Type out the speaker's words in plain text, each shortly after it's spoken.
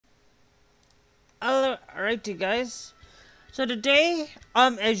Alrighty, guys. So today,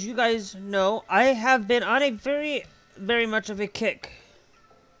 as you guys know, I have been on a very much of a kick.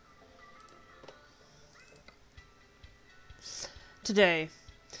 Today.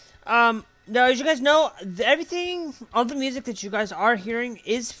 Now, as you guys know, everything, all the music that you guys are hearing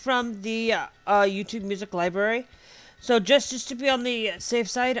is from the YouTube music library. So just to be on the safe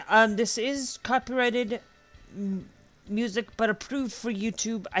side, this is copyrighted music, but approved for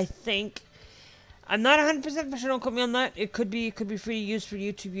YouTube, I think. I'm not 100% sure, don't quote me on that. It could be free use for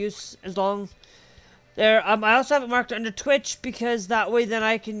YouTube use as long there. I also have it marked under Twitch because that way then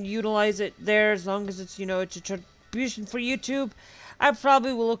I can utilize it there as long as it's, you know, it's a contribution for YouTube. I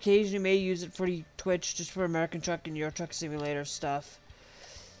probably will occasionally may use it for Twitch just for American Truck and Euro Truck Simulator stuff.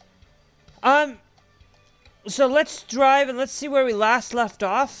 So let's drive and let's see where we last left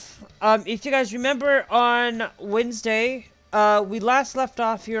off. If you guys remember on Wednesday, we last left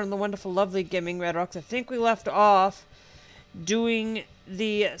off here on the wonderful, lovely Gamingmadirocks. I think we left off doing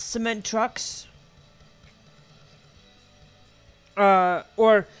the cement trucks. Or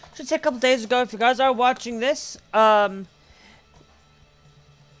I should say a couple days ago, if you guys are watching this, yeah,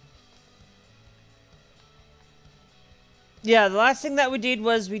 the last thing that we did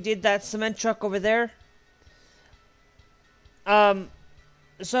was we did that cement truck over there.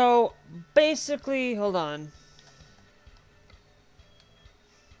 So basically, hold on.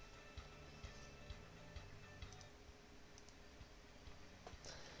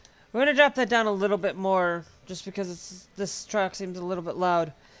 We're gonna drop that down a little bit more, just because this track seems a little bit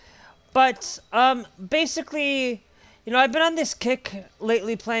loud. But basically, you know, I've been on this kick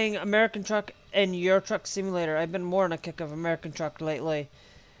lately playing American Truck and Euro Truck Simulator. I've been more on a kick of American Truck lately.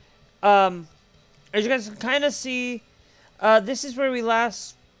 As you guys can kind of see, this is where we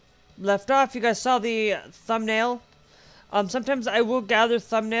last left off. You guys saw the thumbnail. Sometimes I will gather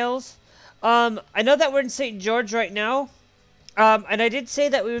thumbnails. I know that we're in St. George right now. And I did say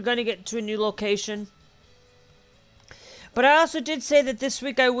that we were going to get to a new location. But I also did say that this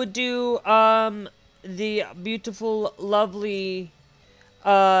week I would do, the beautiful, lovely,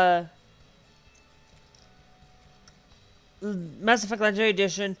 Mass Effect Legendary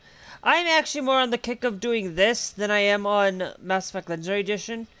Edition. I'm actually more on the kick of doing this than I am on Mass Effect Legendary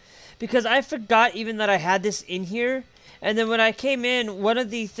Edition. Because I forgot even that I had this in here. And then when I came in, one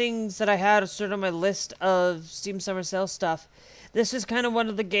of the things that I had sort of on my list of Steam Summer Sale stuff, this is kind of one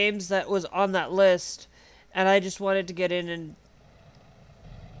of the games that was on that list. And I just wanted to get in and...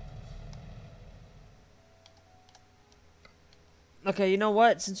 Okay, you know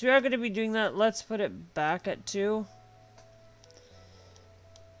what? Since we are going to be doing that, let's put it back at 2.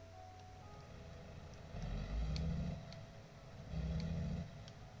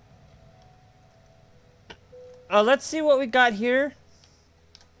 Let's see what we got here.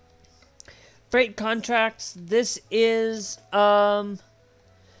 Freight contracts. This is, okay.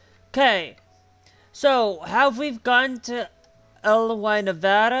 So, have we gone to Illinois,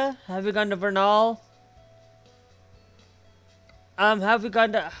 Nevada? Have we gone to Vernal? Have we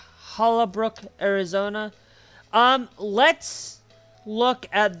gone to Hollowbrook, Arizona? Let's look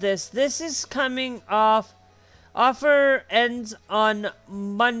at this. This is coming off. Offer ends on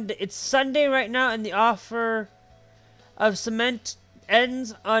Monday. It's Sunday right now, and the offer of cement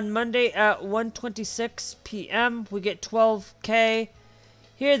ends on Monday at 1:26 p.m. We get 12K.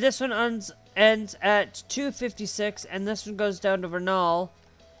 Here, this one ends at 2:56, and this one goes down to Vernal,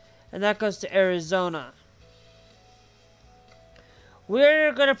 and that goes to Arizona.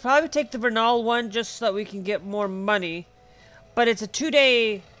 We're going to probably take the Vernal one just so that we can get more money, but it's a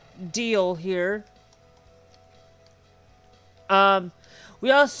 2-day deal here. We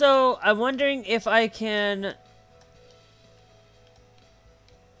also, I'm wondering if I can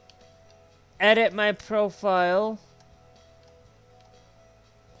edit my profile.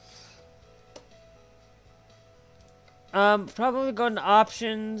 Probably go into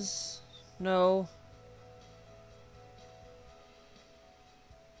options. No.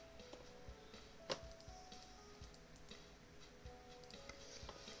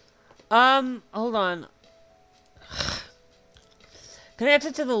 Hold on. Connect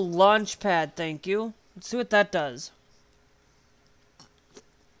it to the launch pad, thank you. Let's see what that does.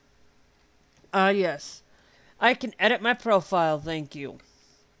 Yes. I can edit my profile, thank you.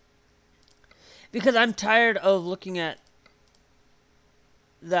 Because I'm tired of looking at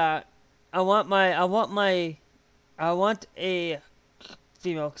that. I want a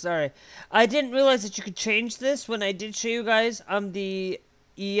female, sorry. I didn't realize that you could change this when I did show you guys the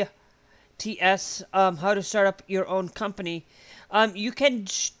ATS how to start up your own company. You can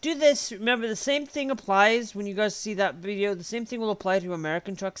do this. Remember, the same thing applies when you guys see that video. The same thing will apply to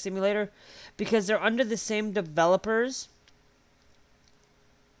American Truck Simulator because they're under the same developers.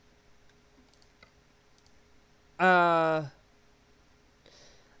 And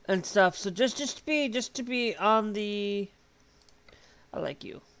stuff. So just to be on the. I like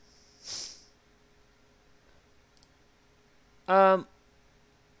you. The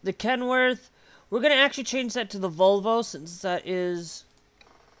Kenworth. We're going to actually change that to the Volvo since that is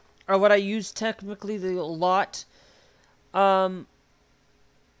what I use technically a lot. Let's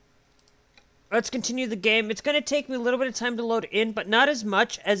continue the game. It's going to take me a little bit of time to load in, but not as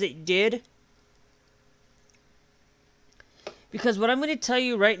much as it did. Because what I'm going to tell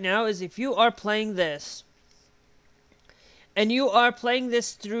you right now is if you are playing this, and you are playing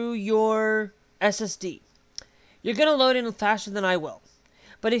this through your SSD, you're going to load in faster than I will.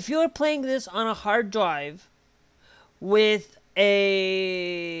 But if you're playing this on a hard drive with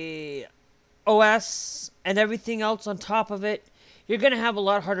a OS and everything else on top of it, you're going to have a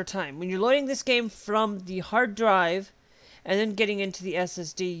lot harder time. When you're loading this game from the hard drive and then getting into the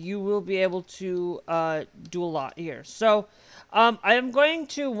SSD, you will be able to do a lot here. So I am going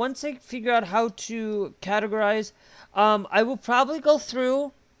to, once I figure out how to categorize, I will probably go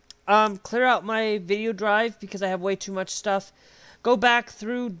through, clear out my video drive because I have way too much stuff. Go back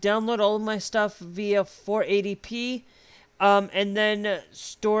through, download all of my stuff via 480p, and then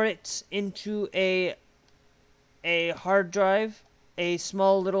store it into a hard drive, a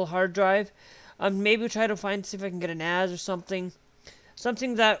small little hard drive. Maybe try to see if I can get an AS or something.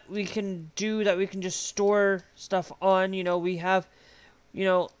 Something that we can do that we can just store stuff on. You know, we have, you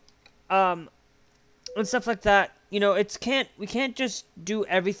know, and stuff like that. You know, we can't just do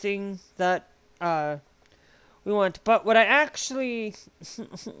everything that, we want, but what I actually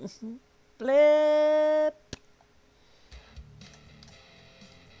blip.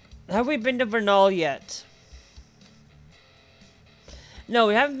 Have we been to Vernal yet? No,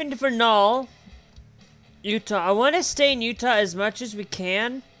 we haven't been to Vernal, Utah. I want to stay in Utah as much as we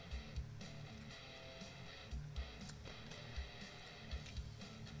can.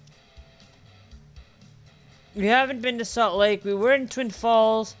 We haven't been to Salt Lake. We were in Twin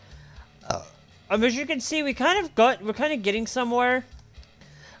Falls. As you can see, we're kind of getting somewhere.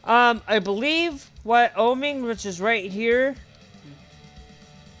 I believe Wyoming, which is right here.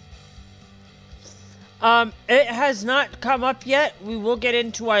 It has not come up yet. We will get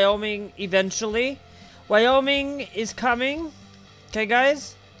into Wyoming eventually. Wyoming is coming. Okay,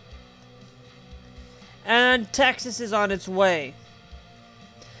 guys? And Texas is on its way.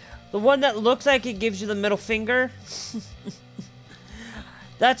 The one that looks like it gives you the middle finger.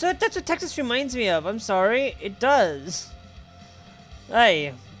 That's what Texas reminds me of. I'm sorry. It does.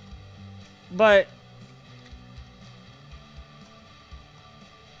 Hey. But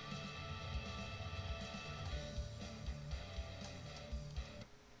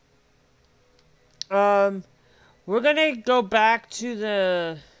we're gonna go back to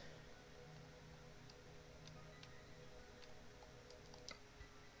the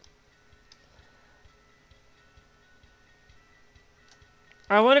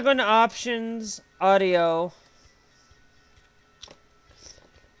I want to go into options, audio.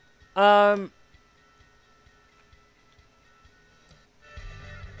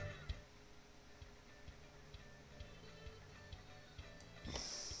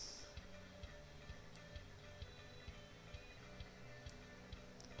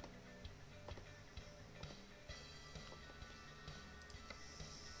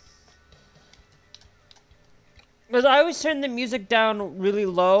 Because I always turn the music down really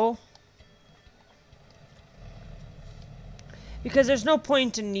low. Because there's no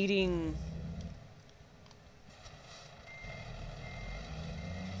point in needing...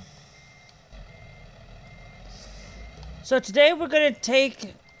 So today we're going to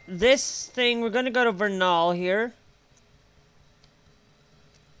take this thing. We're going to go to Vernal here.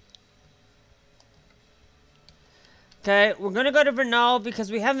 Okay, we're going to go to Vernal because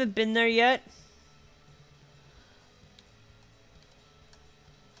we haven't been there yet.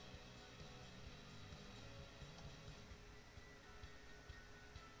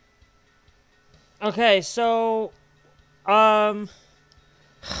 Okay, so,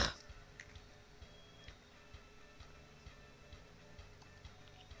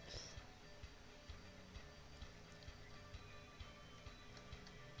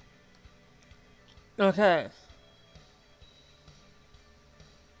 okay.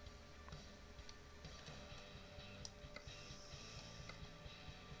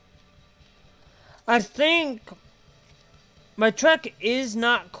 I think my truck is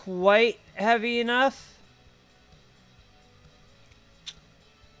not quite heavy enough.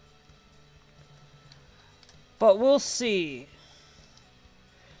 But we'll see.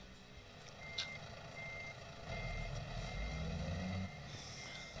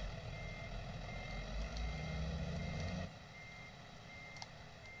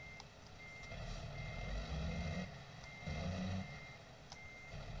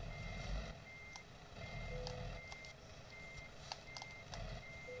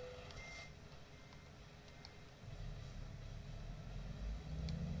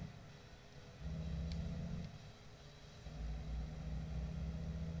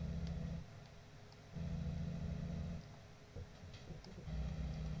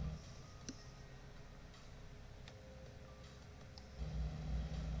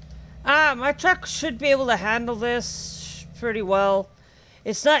 My truck should be able to handle this pretty well.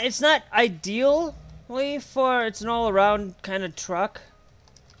 It's not ideally for it's an all-around kind of truck.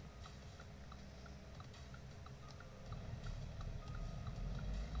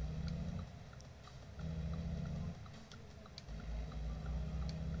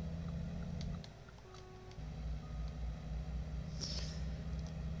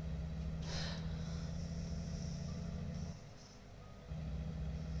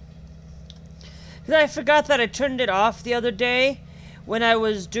 I forgot that I turned it off the other day when I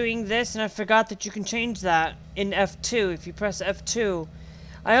was doing this, and I forgot that you can change that in F2 if you press F2.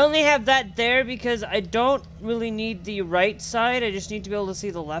 I only have that there because I don't really need the right side. I just need to be able to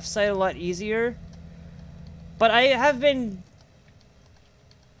see the left side a lot easier. But I have been...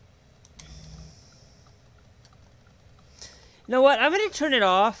 You know what? I'm going to turn it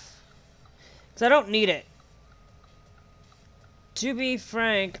off because I don't need it. To be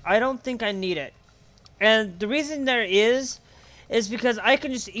frank, I don't think I need it. And the reason there is because I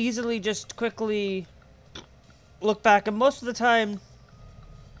can just easily just quickly look back. And most of the time,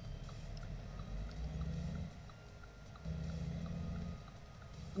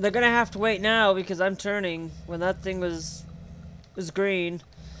 they're going to have to wait now because I'm turning when that thing was green.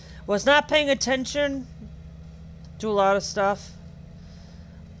 Was not paying attention to a lot of stuff.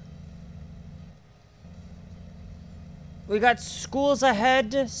 We got schools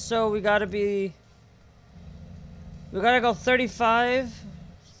ahead, so we gotta go 35.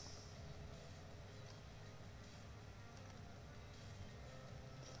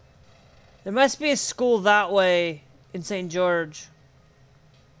 There must be a school that way in St. George.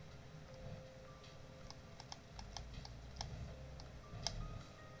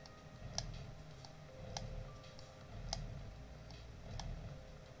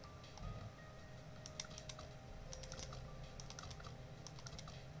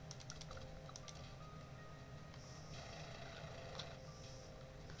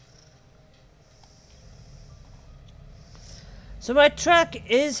 So my truck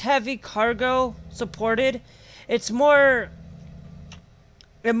is heavy cargo supported. It's more...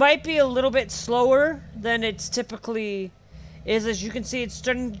 It might be a little bit slower than it's typically is. As you can see, it's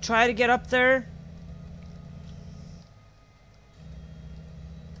starting to try to get up there.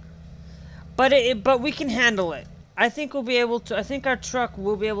 But we can handle it. I think we'll be able to... I think our truck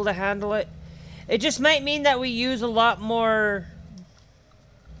will be able to handle it. It just might mean that we use a lot more...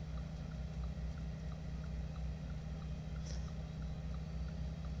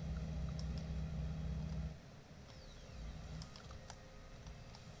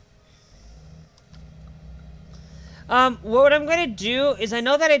 What I'm going to do is I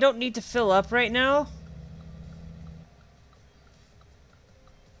know that I don't need to fill up right now.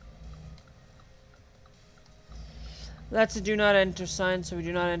 That's a do not enter sign, so we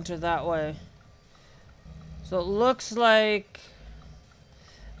do not enter that way. So it looks like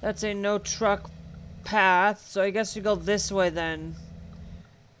that's a no truck path, so I guess we go this way then.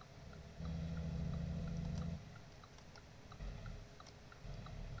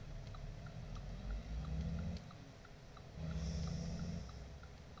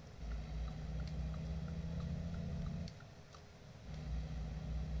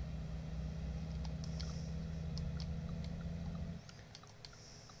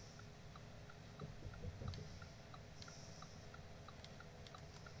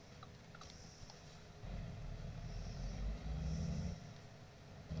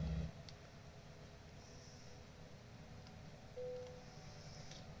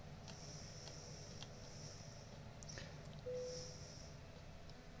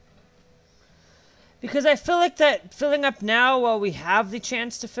 Because I feel like that filling up now while we have the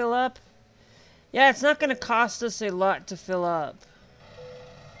chance to fill up, yeah, it's not going to cost us a lot to fill up.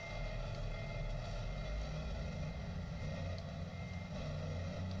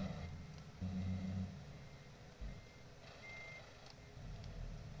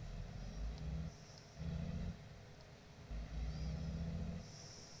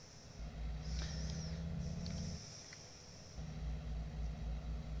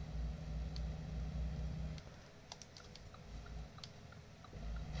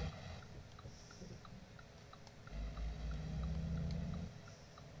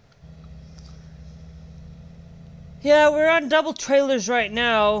 Yeah, we're on double trailers right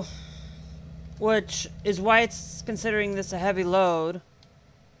now, which is why it's considering this a heavy load.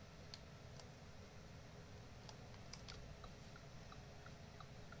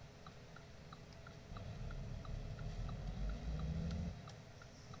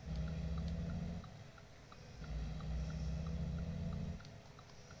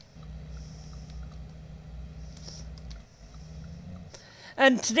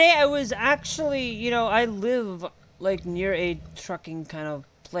 And today I was actually, you know, I live like near a trucking kind of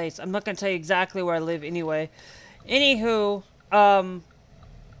place. I'm not gonna tell you exactly where I live anyway. Anywho,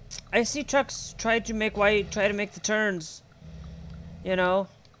 I see trucks try to make the turns. You know,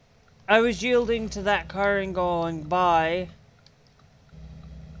 I was yielding to that car and going by.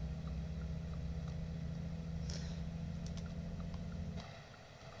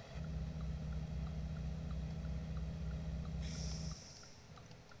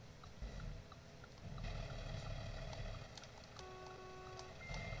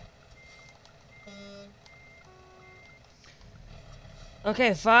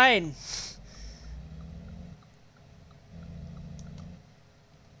 Okay, fine.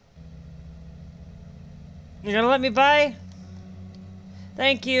 You're gonna let me by?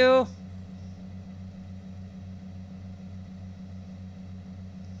 Thank you.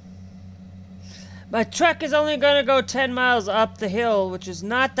 My truck is only gonna go 10 miles up the hill, which is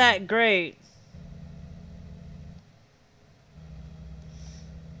not that great.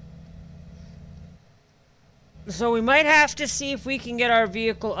 So we might have to see if we can get our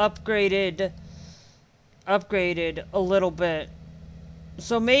vehicle upgraded a little bit.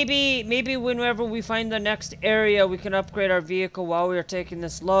 So maybe whenever we find the next area, we can upgrade our vehicle while we are taking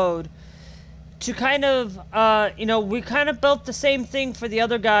this load. To kind of, you know, we kind of built the same thing for the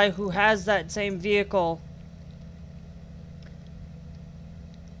other guy who has that same vehicle.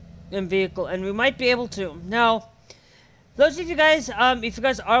 And we might be able to. Now, those of you guys, if you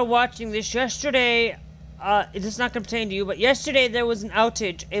guys are watching this, yesterday, it's not going to pertain to you, but yesterday there was an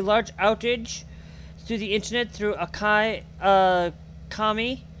outage, a large outage through the internet, through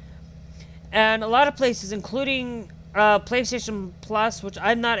Kami, and a lot of places, including PlayStation Plus, which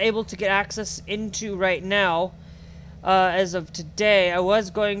I'm not able to get access into right now, as of today. I was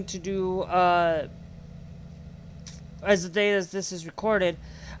going to do, as the day as this is recorded,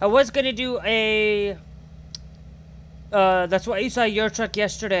 I was going to do a, that's why you saw your truck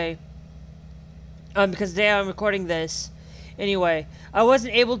yesterday. Because today I'm recording this. Anyway, I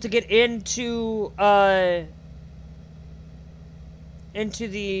wasn't able to get into the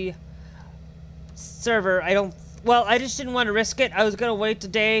server. I just didn't want to risk it. I was going to wait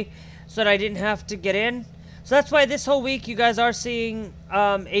today so that I didn't have to get in. So that's why this whole week you guys are seeing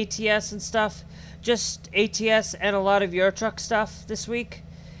ATS and stuff. Just ATS and a lot of your truck stuff this week.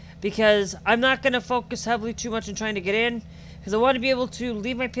 Because I'm not going to focus heavily too much on trying to get in. Because I want to be able to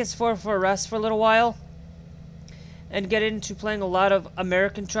leave my PS4 for a rest for a little while. And get into playing a lot of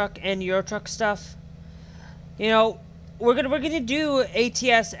American truck and Euro truck stuff. You know, we're gonna do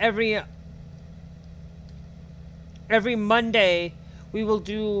ATS every Monday. We will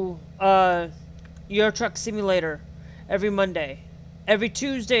do Euro Truck Simulator every Monday. Every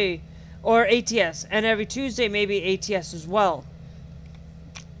Tuesday, or ATS, and every Tuesday maybe ATS as well.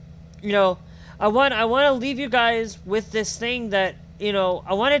 You know, I want to leave you guys with this thing that, you know,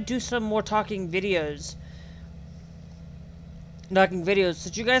 I want to do some more talking videos so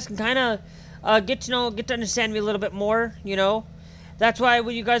that you guys can kind of get to understand me a little bit more. You know, that's why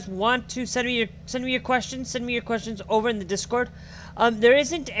when you guys want to send me your questions over in the Discord. There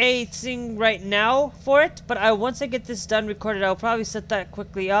isn't a thing right now for it, but once I get this done recorded, I'll probably set that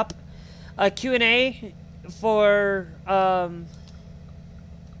quickly up. Q&A for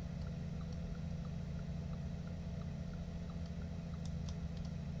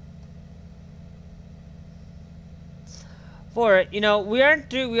it. You know, we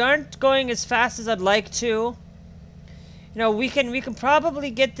aren't going as fast as I'd like to. You know, we can probably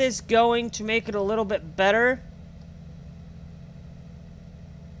get this going to make it a little bit better.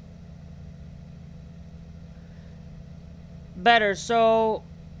 So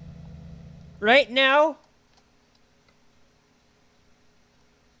right now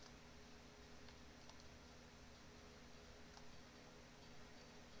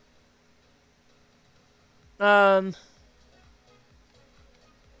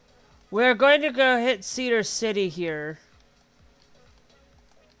we're going to go hit Cedar City here.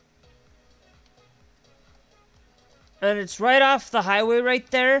 And it's right off the highway right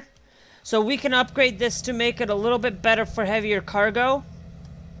there. So we can upgrade this to make it a little bit better for heavier cargo.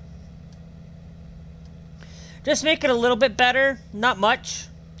 Just make it a little bit better, not much.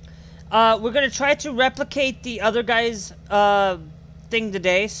 We're gonna try to replicate the other guy's thing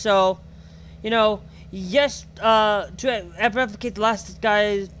today. So, you know, yes, to replicate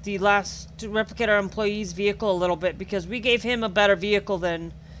to replicate our employee's vehicle a little bit, because we gave him a better vehicle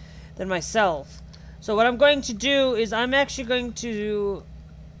than myself. So what I'm going to do is I'm actually going to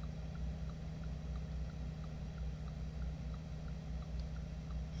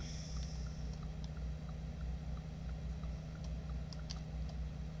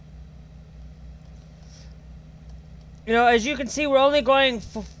you know, as you can see, we're only going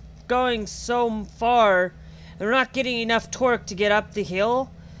so far, and we're not getting enough torque to get up the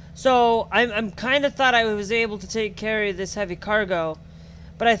hill. So I'm kind of thought I was able to carry this heavy cargo,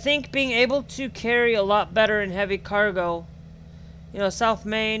 but I think being able to carry a lot better in heavy cargo. You know, South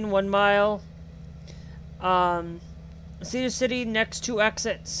Main, 1 mile. Cedar City, next 2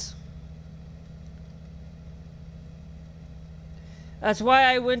 exits. That's why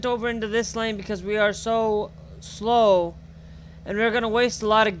I went over into this lane, because we are so slow and we're gonna waste a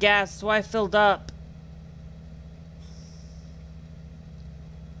lot of gas. That's why I filled up.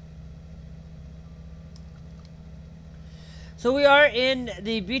 So we are in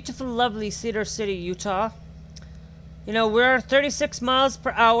the beautiful, lovely Cedar City, Utah. You know, we're 36 miles per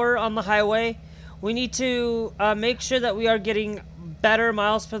hour on the highway. We need to make sure that we are getting better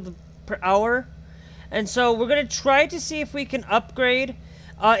miles per hour. And so we're going to try to see if we can upgrade.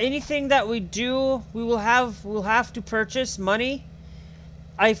 Anything that we do, we'll have to purchase money.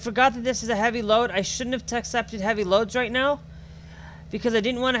 I forgot that this is a heavy load. I shouldn't have accepted heavy loads right now, because I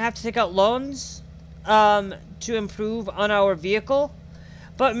didn't want to have to take out loans to improve on our vehicle.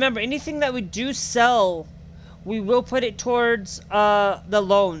 But remember, anything that we do sell, we will put it towards the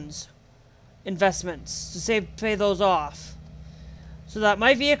loans, investments, to pay those off, so that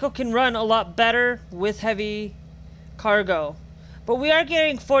my vehicle can run a lot better with heavy cargo. But we are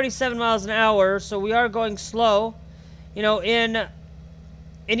getting 47 miles an hour, so we are going slow. You know, in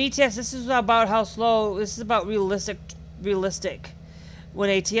ATS, this is about how slow. This is about realistic when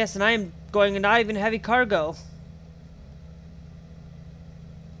ATS, and I am going not even heavy cargo.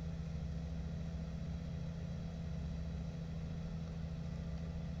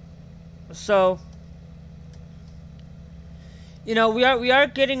 So, you know, we are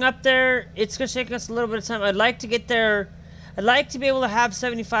getting up there. It's gonna take us a little bit of time. I'd like to get there. I'd like to be able to have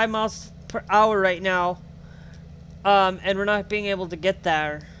 75 miles per hour right now, and we're not being able to get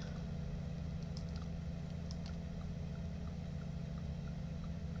there.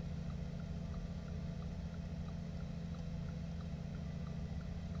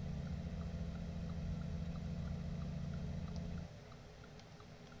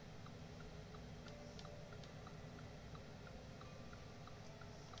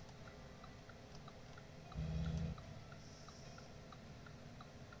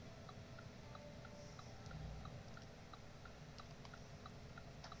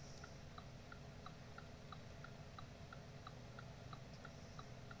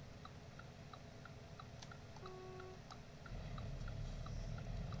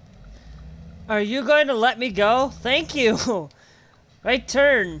 Are you going to let me go? Thank you. Right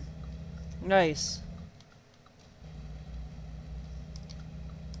turn. Nice.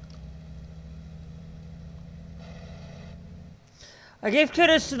 I gave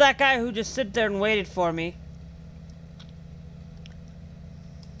kudos to that guy who just stood there and waited for me.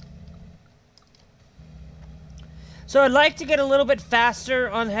 So I'd like to get a little bit faster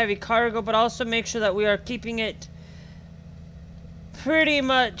on heavy cargo, but also make sure that we are keeping it pretty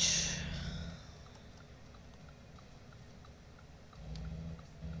much...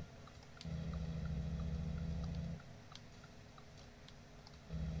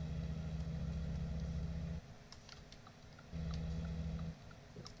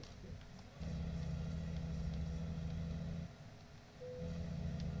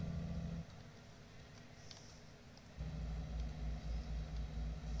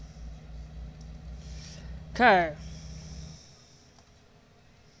 Okay.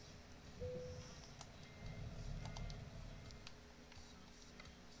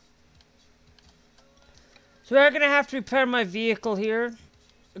 So we're gonna have to repair my vehicle here,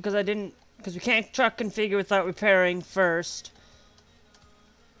 because we can't truck configure without repairing first.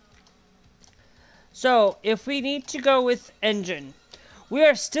 So if we need to go with engine, we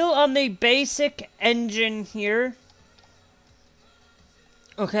are still on the basic engine here.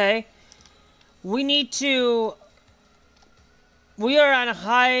 Okay. We are on a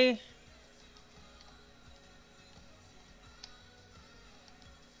high...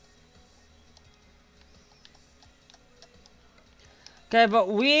 Okay, but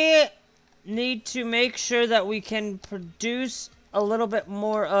we need to make sure that we can produce a little bit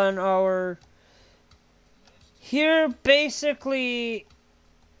more on our... Here, basically...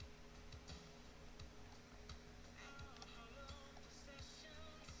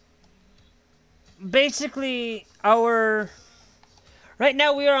 Basically, our... Right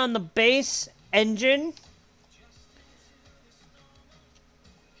now we are on the base engine.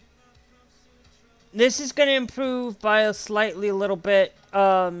 This is going to improve by a little bit.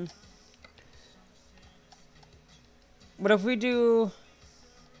 But if we do...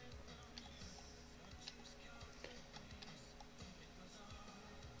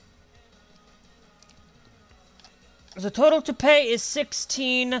 The total to pay is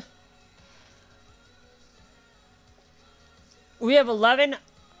 16. We have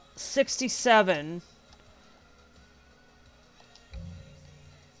 1167.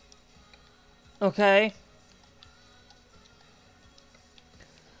 Okay.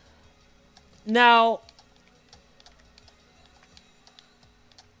 Now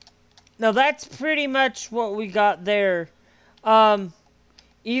that's pretty much what we got there.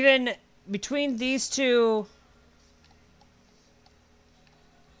 Even between these two,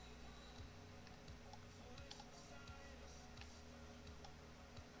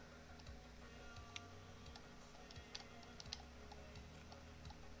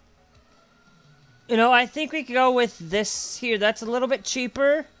 you know, I think we could go with this here. That's a little bit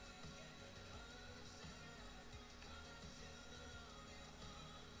cheaper.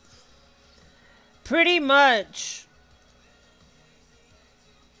 Pretty much.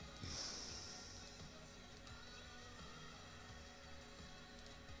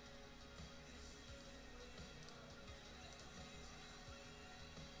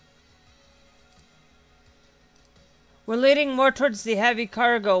 We're leaning more towards the heavy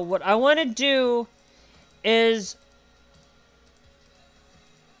cargo. What I want to do is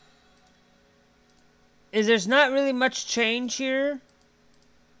there's not really much change here.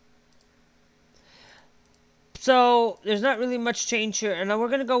 So, there's not really much change here. And we're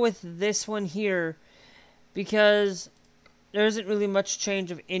going to go with this one here, because there isn't really much change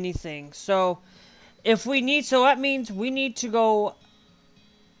of anything. So, if we need... So, that means we need to go...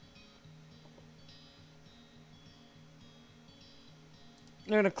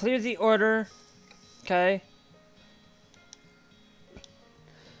 We're going to clear the order. Okay.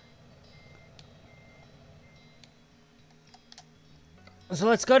 So,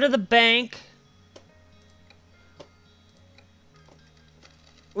 let's go to the bank.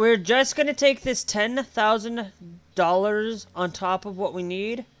 We're just going to take this $10,000 on top of what we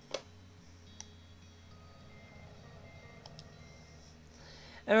need.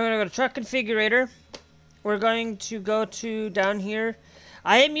 And we're going to go to truck configurator. We're going to go to down here.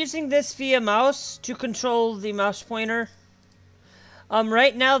 I am using this via mouse to control the mouse pointer.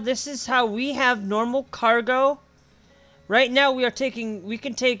 Right now, this is how we have normal cargo. Right now, we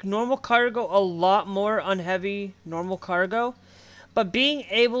can take normal cargo a lot more on heavy normal cargo. But being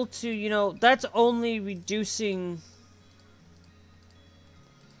able to, you know, that's only reducing...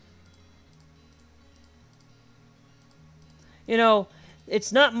 You know,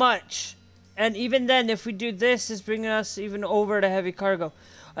 it's not much. And even then, if we do this, it's bringing us even over to heavy cargo.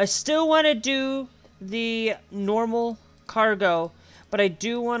 I still want to do the normal cargo, but I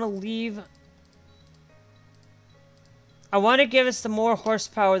do want to leave... I want to give us the more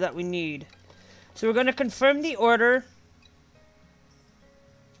horsepower that we need. So we're going to confirm the order.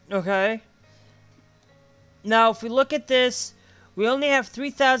 Okay. Now, if we look at this, we only have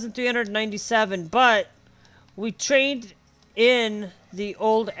 3,397, but we traded in the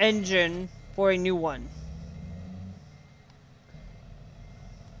old engine for a new one.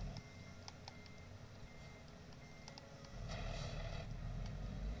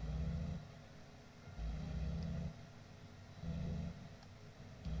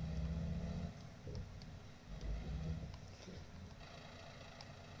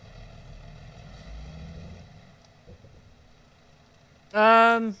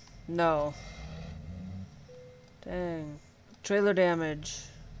 No. Dang. Trailer damage.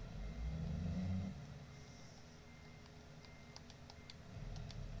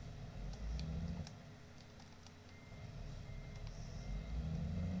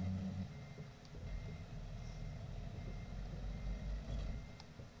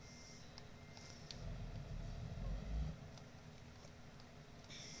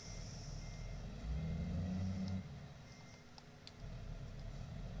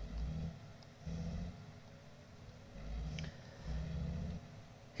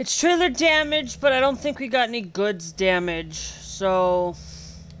 It's trailer damage, but I don't think we got any goods damage, so...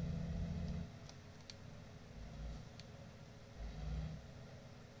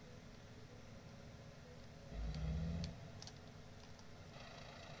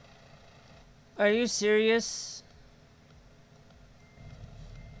 Are you serious?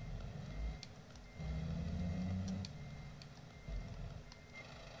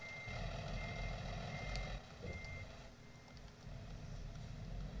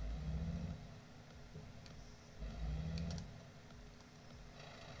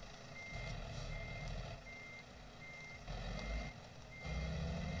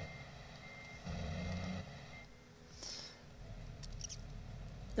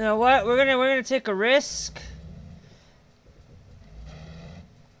 You know what? We're gonna take a risk.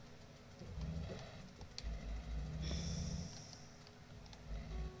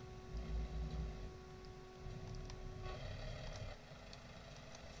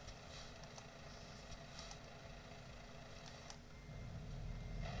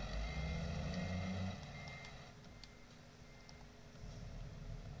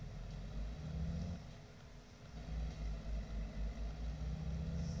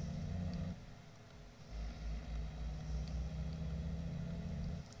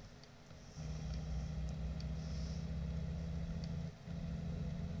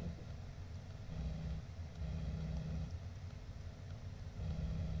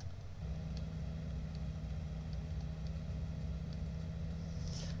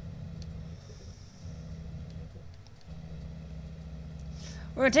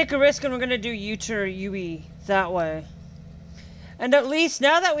 We're gonna take a risk and we're gonna do U-turn or UE that way. And at least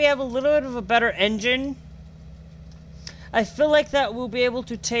now that we have a little bit of a better engine, I feel like that we'll be able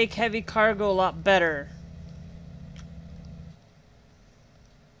to take heavy cargo a lot better.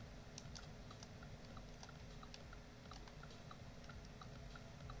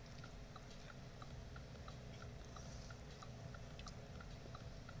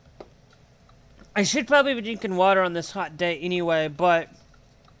 I should probably be drinking water on this hot day anyway, but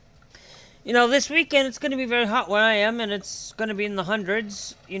you know, this weekend it's going to be very hot where I am, and it's going to be in the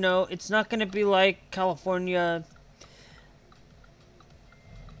hundreds. You know, it's not going to be like California.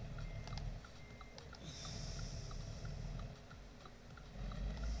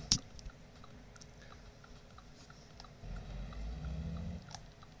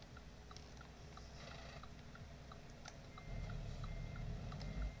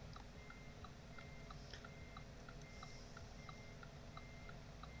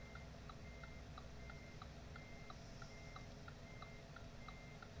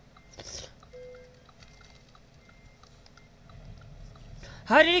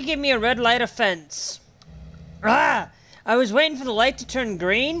 How did it give me a red light offense? Ah! I was waiting for the light to turn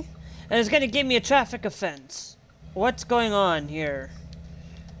green, and it's gonna give me a traffic offense. What's going on here?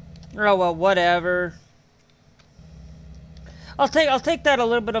 Oh well, whatever. I'll take that a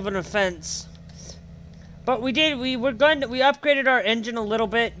little bit of an offense. But we upgraded our engine a little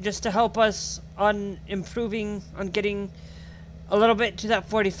bit just to help us on improving, on getting a little bit to that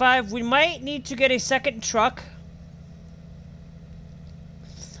 45. We might need to get a second truck.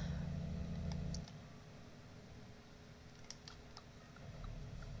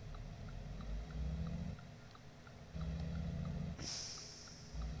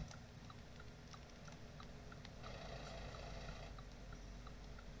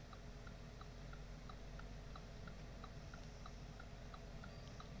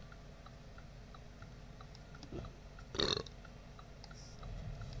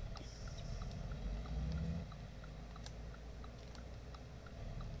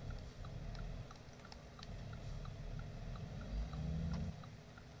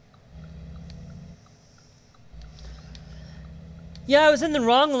 Yeah, I was in the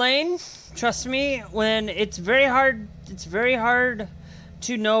wrong lane. Trust me, when it's very hard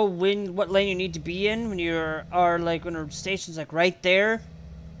to know what lane you need to be in when when a station's like right there.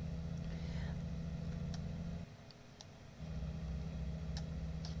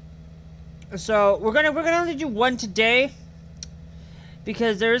 So we're gonna only do one today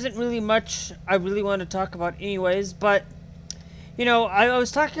because there isn't really much I really want to talk about anyways, but you know, I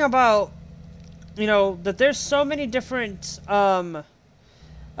was talking about, you know, that there's so many different, I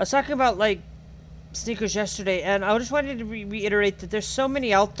was talking about, like, sneakers yesterday, and I just wanted to reiterate that there's so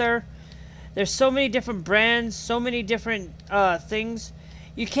many out there. There's so many different brands, so many different, things.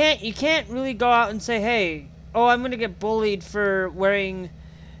 You can't really go out and say, hey, oh, I'm gonna get bullied for wearing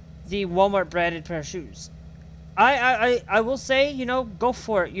the Walmart branded pair of shoes. I will say, you know, go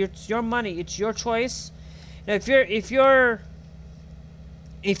for it. It's your money. It's your choice. You know, if you're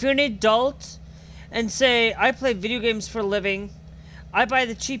an adult and say, I play video games for a living, I buy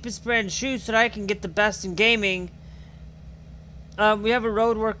the cheapest brand shoes so that I can get the best in gaming. We have a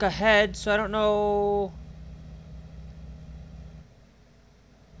road work ahead, so I don't know.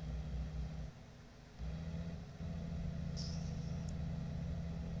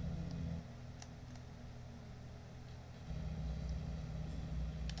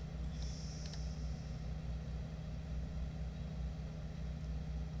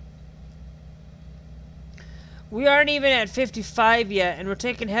 We aren't even at 55 yet, and we're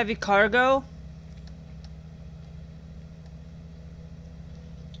taking heavy cargo.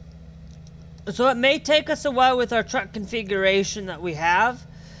 So it may take us a while with our truck configuration that we have,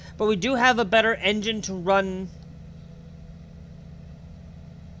 but we do have a better engine to run.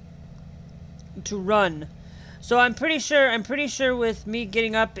 So I'm pretty sure with me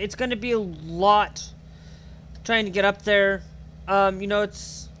getting up, it's going to be a lot trying to get up there. You know,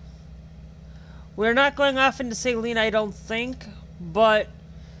 we're not going off into saline, I don't think, but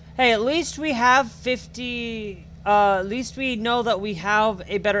hey, at least we have 50. At least we know that we have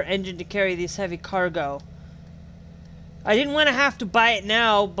a better engine to carry this heavy cargo. I didn't want to have to buy it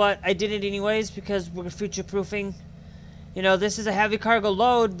now, but I did it anyways because we're future-proofing. You know, this is a heavy cargo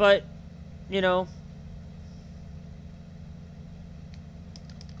load, but, you know.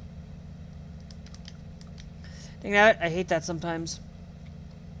 Dang that, I hate that sometimes.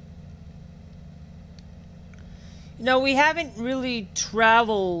 You know, we haven't really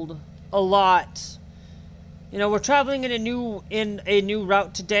traveled a lot. You know, we're traveling in a new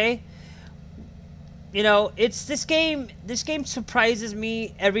route today. You know, this game surprises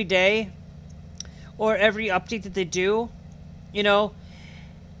me every day, or every update that they do. You know,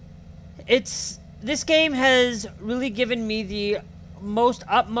 this game has really given me the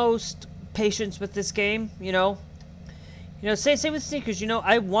utmost patience with this game. You know, same with sneakers. You know,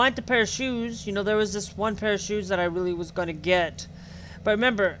 I want a pair of shoes. You know, there was this one pair of shoes that I really was gonna get. But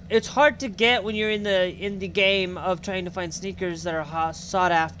remember, it's hard to get when you're in the game of trying to find sneakers that are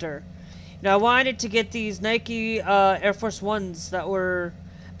sought after. You know, I wanted to get these Nike Air Force Ones that were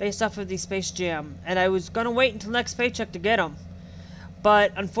based off of the Space Jam, and I was gonna wait until next paycheck to get them.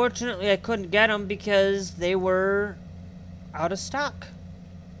 But unfortunately, I couldn't get them because they were out of stock.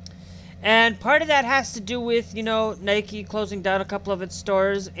 And part of that has to do with, you know, Nike closing down a couple of its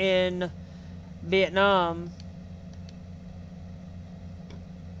stores in Vietnam.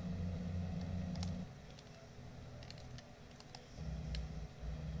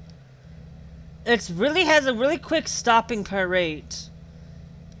 It really has a really quick stopping rate.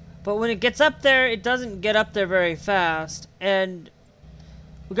 But when it gets up there, it doesn't get up there very fast. And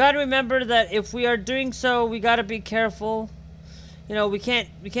we got to remember that if we are doing so, we got to be careful. You know, we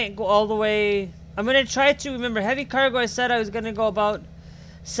can't go all the way. I'm going to try to remember heavy cargo. I said I was going to go about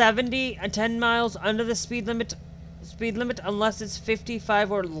 70 and 10 miles under the speed limit unless it's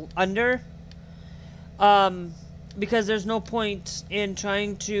 55 or under. Because there's no point in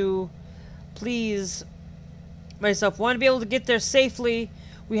trying to please myself. Want to be able to get there safely.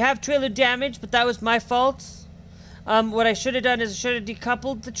 We have trailer damage, but that was my fault. What I should have done is I should have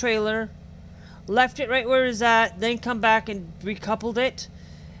decoupled the trailer, left it right where it's at, then come back and recoupled it,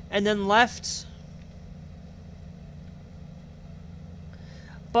 and then left.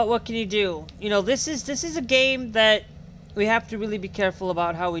 But what can you do? You know, this is a game that we have to really be careful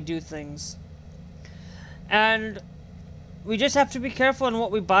about how we do things. And we just have to be careful on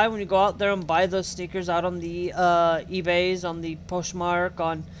what we buy when we go out there and buy those sneakers out on the eBays, on the Poshmark,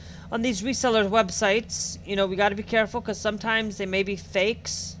 on these resellers' websites. You know, we got to be careful because sometimes they may be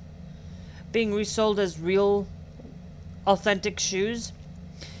fakes being resold as real, authentic shoes.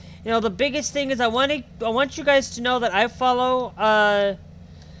 You know, the biggest thing is I want you guys to know that I follow. I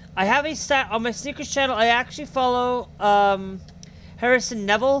have a stat on my sneakers channel. I actually follow Harrison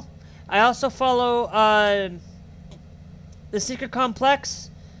Neville. I also follow the Secret Complex.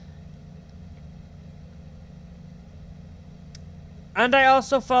 And I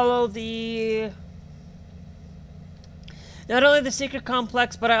also follow not only the Secret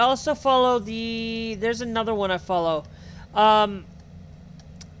Complex, but I also follow there's another one I follow.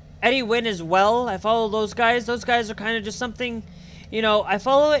 Eddie Wynn as well. I follow those guys. Those guys are kind of just something, you know, I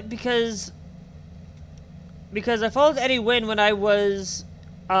follow it because I followed Eddie Wynn when I was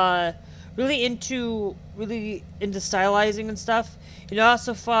really into stylizing and stuff. You know, I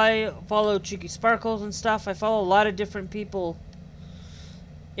also follow Cheeky Sparkles and stuff. I follow a lot of different people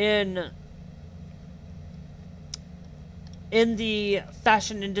in the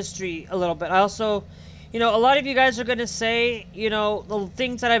fashion industry a little bit. I also, you know, a lot of you guys are going to say, you know, the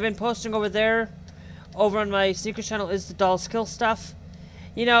things that I've been posting over on my sneaker channel is the doll skill stuff.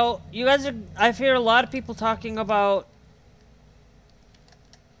 You know, you guys I've heard a lot of people talking about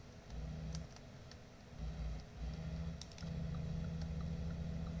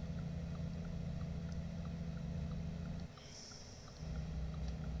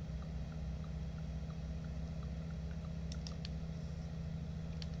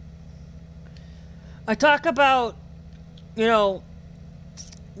I talk about, you know,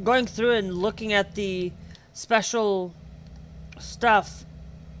 going through and looking at the special stuff,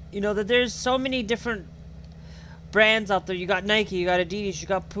 you know, that there's so many different brands out there. You got Nike, you got Adidas, you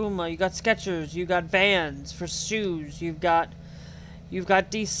got Puma, you got Skechers, you got Vans for shoes. You've got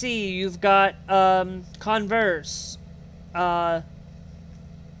DC, you've got Converse. What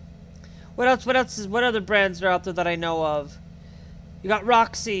other brands are out there that I know of? You got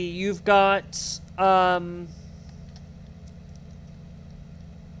Roxy, you've got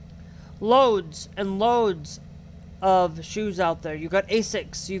loads and loads of shoes out there. You've got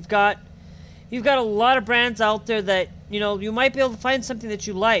Asics, you've got a lot of brands out there that, you know, you might be able to find something that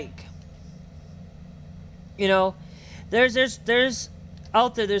you like. You know, there's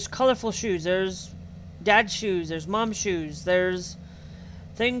out there, there's colorful shoes, there's dad shoes, there's mom shoes, there's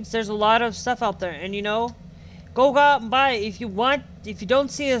a lot of stuff out there. And, you know, go out and buy, if you don't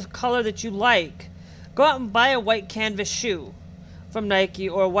see a color that you like, go out and buy a white canvas shoe from Nike,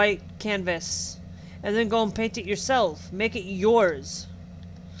 or a white canvas, and then go and paint it yourself. Make it yours.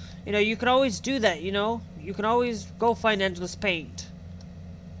 You know, you can always do that, you know. You can always go find endless paint.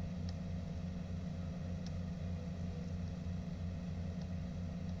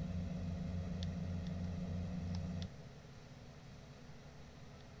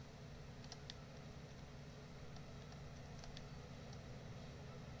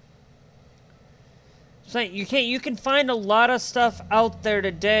 So you can find a lot of stuff out there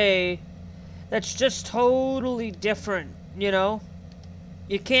today that's just totally different, you know?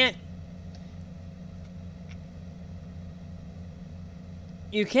 You can't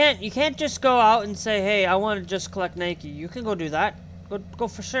just go out and say, "Hey, I want to just collect Nike." You can go do that. Go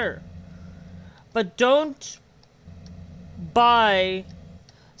for sure. But don't buy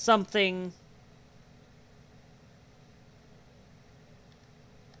something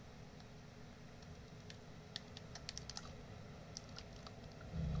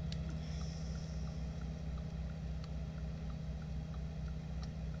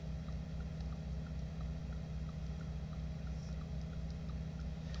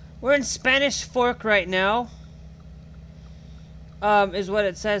We're in Spanish Fork right now. Is what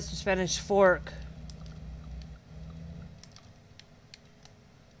it says, Spanish Fork.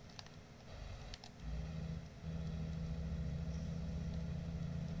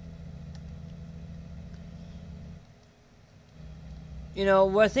 You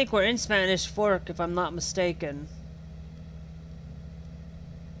know, I think we're in Spanish Fork, if I'm not mistaken.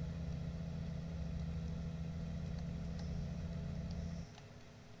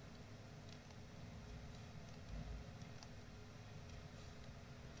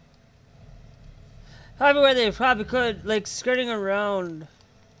 Everywhere they probably could, like, skirting around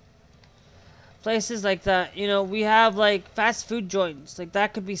places like that. You know, we have, like, fast food joints. Like,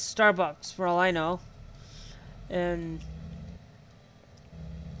 that could be Starbucks, for all I know. And,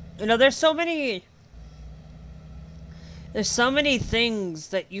 you know, there's so many things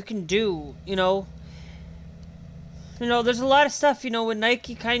that you can do, you know. You know, there's a lot of stuff, you know, when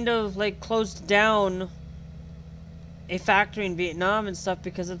Nike kind of, like, closed down a factory in Vietnam and stuff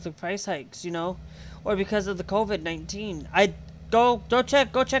because of the price hikes, you know. Or because of the COVID-19. Go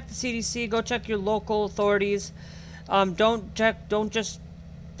check the CDC, go check your local authorities. Don't just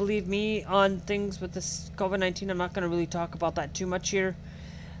believe me on things with this COVID-19. I'm not going to really talk about that too much here.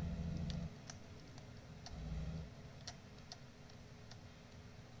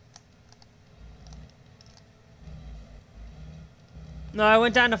 No, I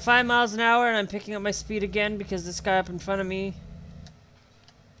went down to 5 miles an hour and I'm picking up my speed again because this guy up in front of me.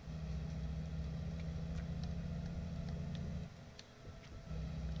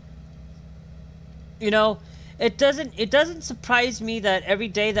 You know, it doesn't surprise me that every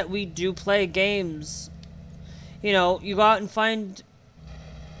day that we do play games, you know, you go out and find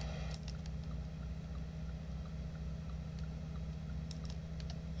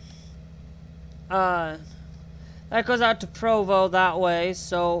that goes out to Provo that way,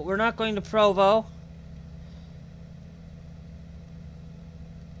 so we're not going to Provo.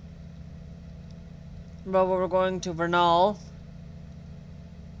 But we're going to Vernal.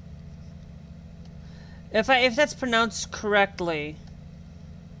 If that's pronounced correctly.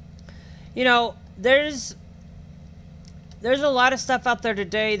 You know, there's a lot of stuff out there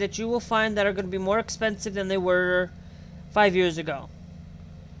today that you will find that are going to be more expensive than they were 5 years ago.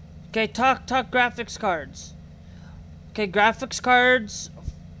 Okay, talk graphics cards. Okay, graphics cards,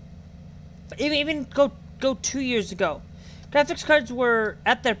 even go 2 years ago. Graphics cards were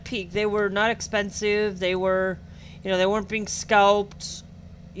at their peak. They were not expensive. They were, you know, they weren't being scalped.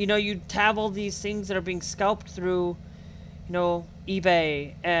 You know, you'd have all these things that are being scalped through, you know,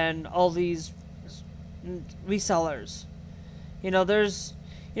 eBay and all these resellers. You know, there's,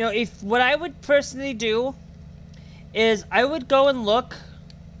 you know, what I would personally do is I would go and look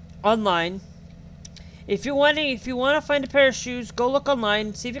online. If you want to find a pair of shoes, go look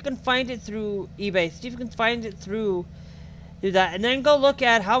online. See if you can find it through eBay. See if you can find it through that, and then go look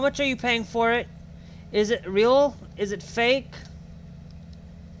at how much are you paying for it. Is it real? Is it fake?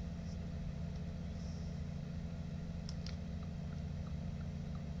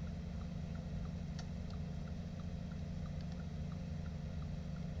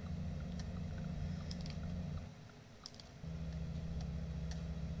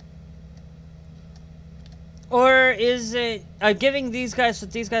 Or is it giving these guys so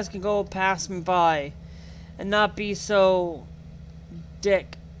these guys can go pass me by and not be so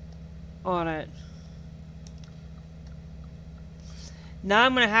dick on it? Now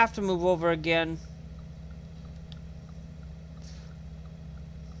I'm going to have to move over again.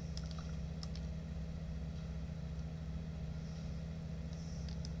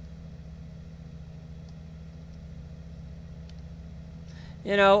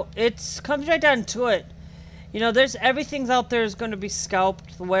 You know, it comes right down to it. You know, there's everything's out there is going to be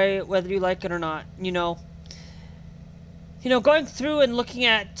scalped the way, whether you like it or not. You know, going through and looking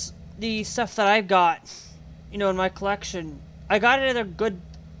at the stuff that I've got, you know, in my collection, I got it at a good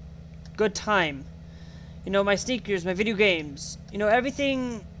time. You know, my sneakers, my video games, you know,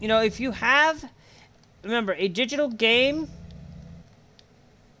 everything. You know, if you have, remember, a digital game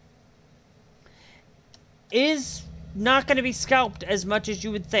is not going to be scalped as much as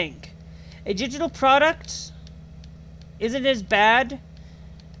you would think. A digital product isn't as bad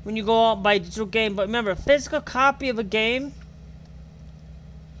when you go out and buy a digital game, but remember, a physical copy of a game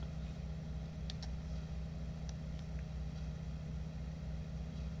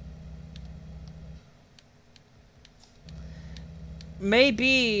may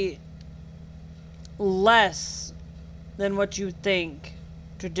be less than what you think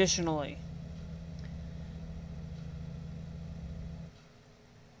traditionally.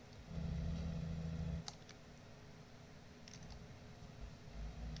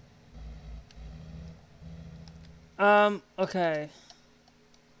 Okay.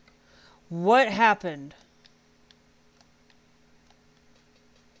 What happened?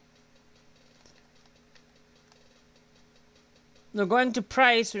 They're going to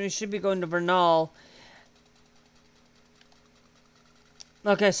Price when we should be going to Vernal.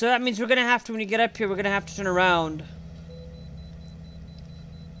 Okay, so that means we're gonna have to, when you get up here, we're gonna have to turn around.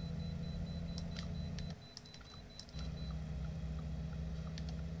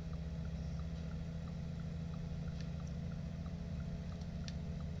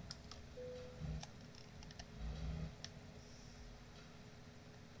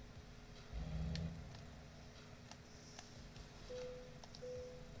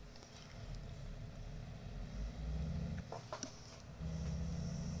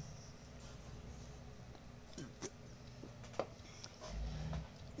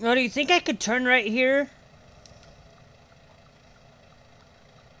 Oh, do you think I could turn right here?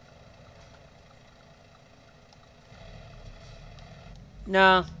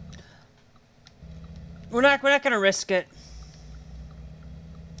 No. We're not gonna risk it.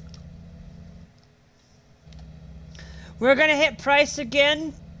 We're gonna hit Price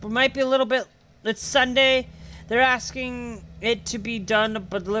again. We might be a little bit. It's Sunday. They're asking it to be done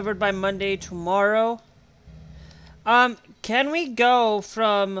but delivered by Monday tomorrow. Can we go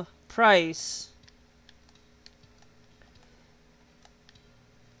from Price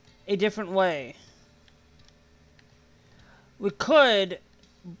a different way? We could,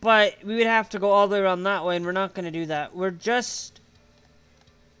 but we would have to go all the way around that way, and we're not going to do that.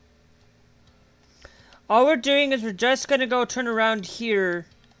 All we're doing is we're just going to go turn around here.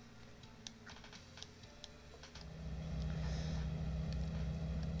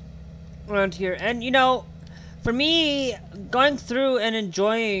 Around here. And, you know, for me, going through and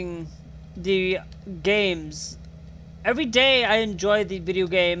enjoying the games, every day I enjoy the video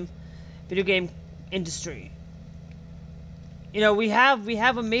game industry. You know, we have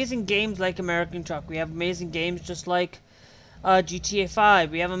amazing games like American Truck. We have amazing games just like GTA 5.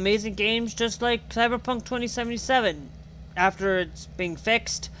 We have amazing games just like Cyberpunk 2077. After it's being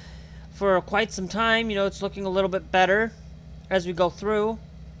fixed for quite some time, you know, it's looking a little bit better as we go through.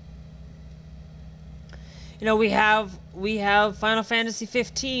 You know, we have Final Fantasy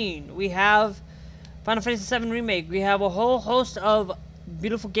 15. We have Final Fantasy 7 Remake. We have a whole host of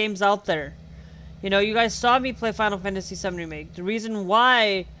beautiful games out there. You know, you guys saw me play Final Fantasy 7 Remake. The reason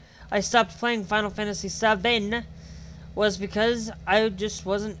why I stopped playing Final Fantasy 7 was because I just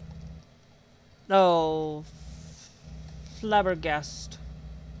wasn't... Oh... Flabbergasted.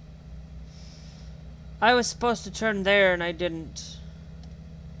 I was supposed to turn there and I didn't.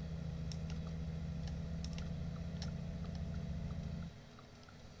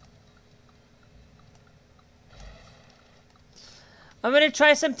 I'm gonna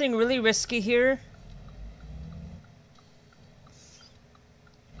try something really risky here.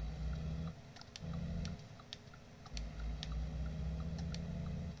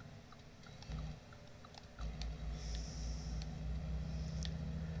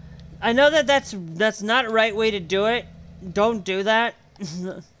 I know that that's not the right way to do it. Don't do that.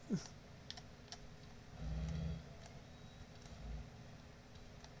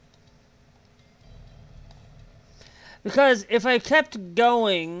 Because if I kept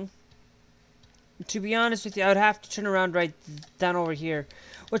going, to be honest with you, I would have to turn around right down over here.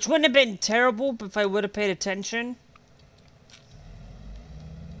 Which wouldn't have been terrible if I would have paid attention.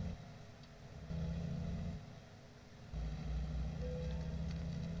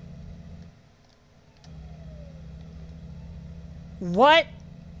 What?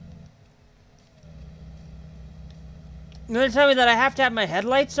 You're gonna tell me that I have to have my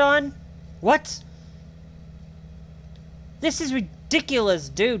headlights on? What? This is ridiculous,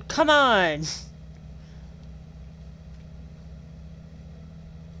 dude. Come on.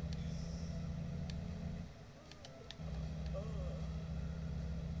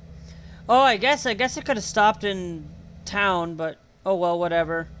 Oh, I guess I could have stopped in town, but oh well,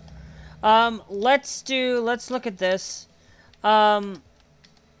 whatever. Let's look at this.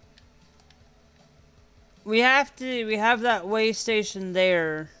 We have that way station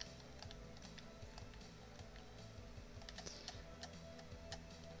there.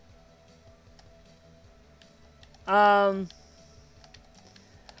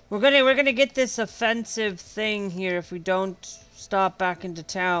 We're gonna get this offensive thing here if we don't stop back into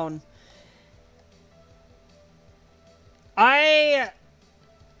town.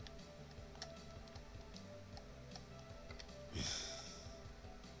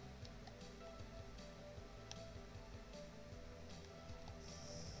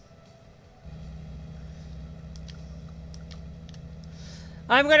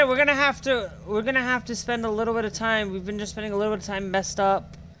 We're gonna have to spend a little bit of time. We've been just spending a little bit of time messed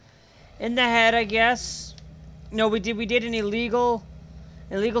up in the head, I guess. No, we did an illegal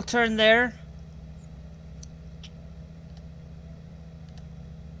turn there.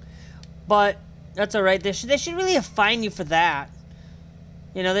 But that's all right. They should really have fined you for that.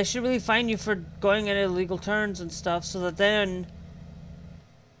 You know, they should really fine you for going in illegal turns and stuff, so that then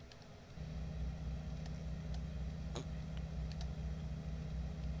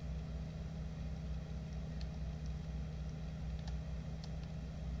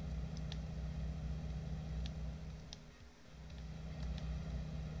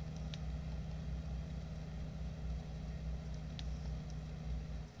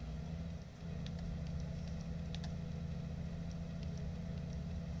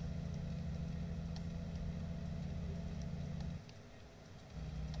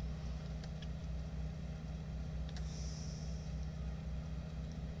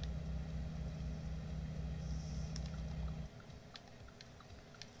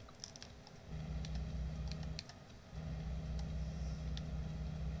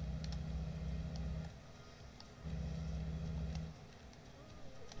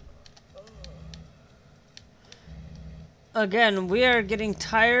again, we are getting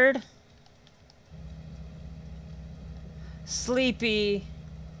tired, sleepy,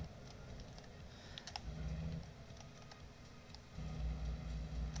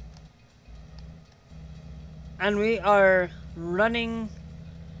 and we are running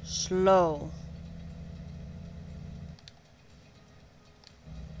slow.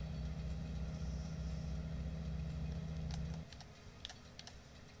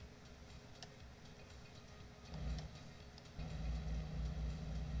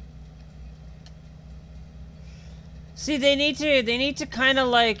 See, they need to kind of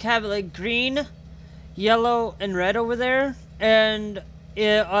like have like green, yellow, and red over there, and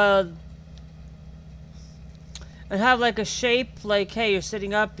and have like a shape like, hey, you're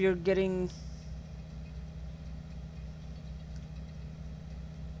sitting up, you're getting.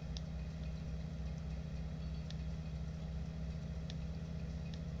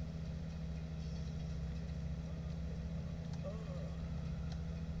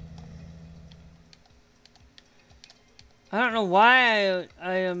 I don't know why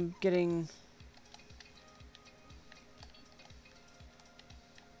I am getting.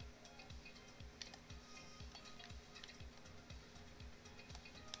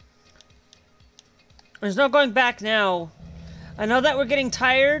 There's no going back now. I know that we're getting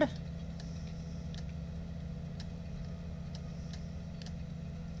tired.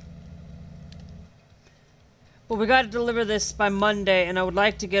 But we gotta deliver this by Monday, and I would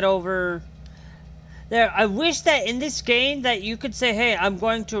like to get over there. I wish that in this game that you could say, hey, I'm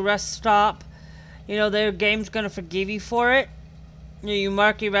going to a rest stop. You know, their game's gonna forgive you for it. You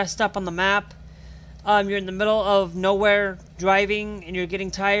mark your rest stop on the map. You're in the middle of nowhere driving and you're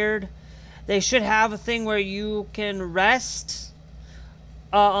getting tired. They should have a thing where you can rest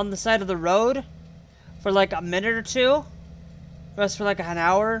on the side of the road for like a minute or two. Rest for like an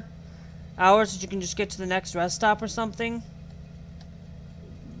hour so that you can just get to the next rest stop or something.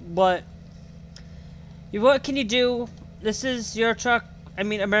 But what can you do? This is Euro Truck. I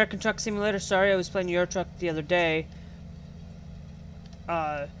mean, American Truck Simulator. Sorry, I was playing Euro Truck the other day.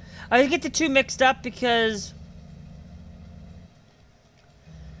 I get the two mixed up because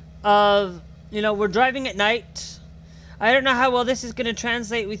of, you know, we're driving at night. I don't know how well this is going to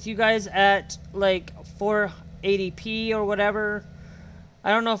translate with you guys at like 480p or whatever.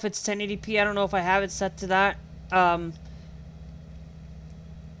 I don't know if it's 1080p. I don't know if I have it set to that.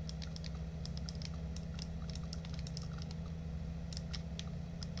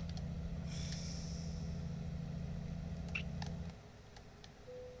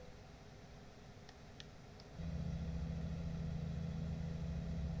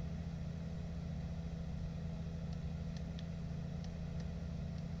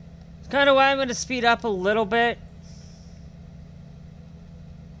 Kind of why I'm going to speed up a little bit.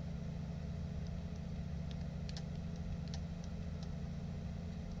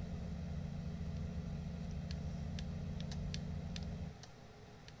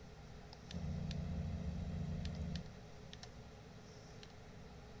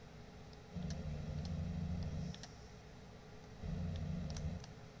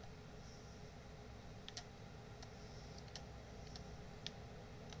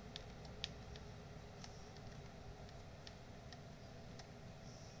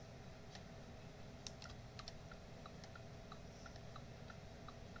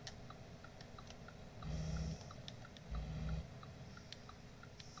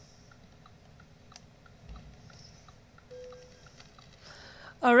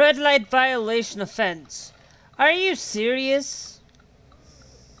 A red light violation offense. Are you serious?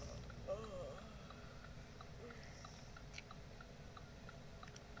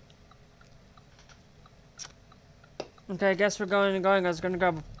 Okay, I guess we're going and going. I was gonna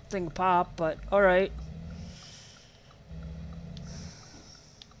grab a thing of pop, but alright.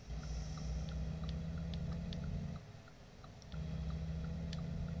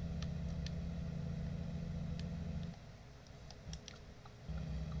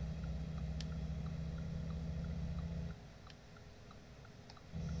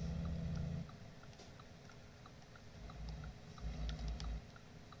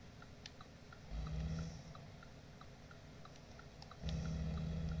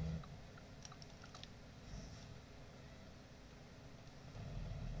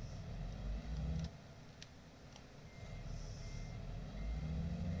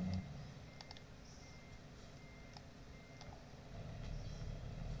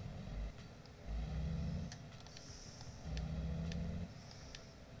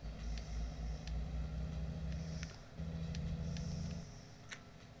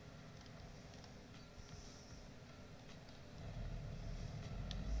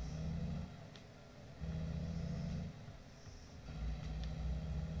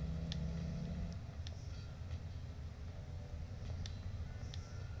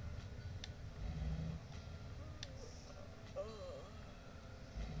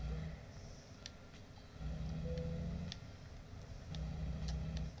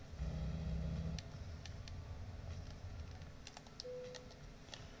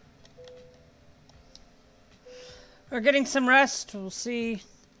 We're getting some rest. We'll see.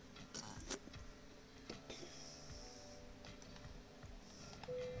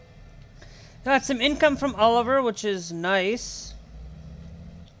 Got some income from Oliver, which is nice.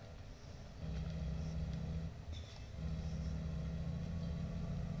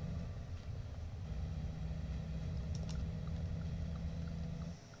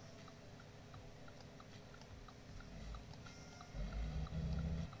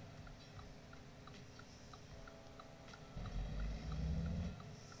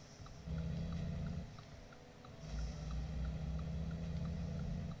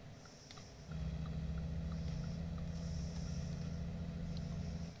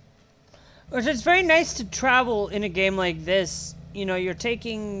 Which is very nice to travel in a game like this. You know, you're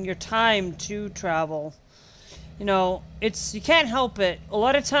taking your time to travel. You know, you can't help it. A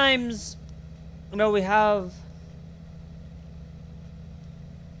lot of times, you know, we have...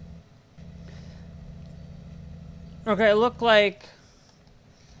 Okay, it looked like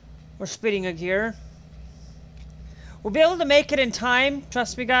we're speeding a gear. We'll be able to make it in time,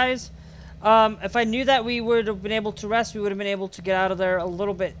 trust me guys. If I knew that we would have been able to rest, we would have been able to get out of there a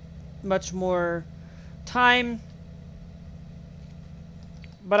little bit much more time.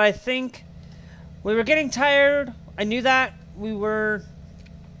 but I think we were getting tired. I knew that. We were,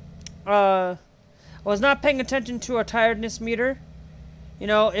 I was not paying attention to our tiredness meter. You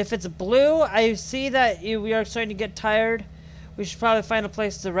know, if it's blue, I see that we are starting to get tired. We should probably find a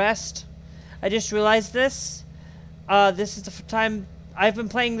place to rest. I just realized this. This is the time I've been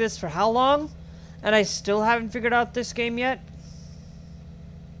playing this for how long? And I still haven't figured out this game yet.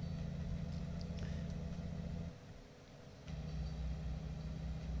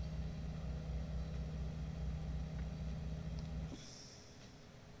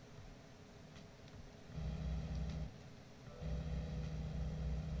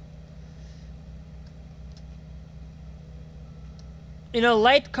 You know,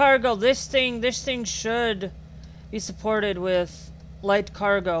 light cargo, this thing should be supported with light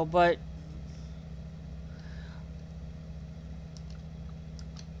cargo, but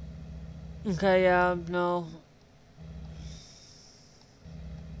okay, yeah, no.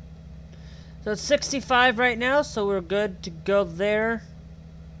 So it's 65 right now, so we're good to go there.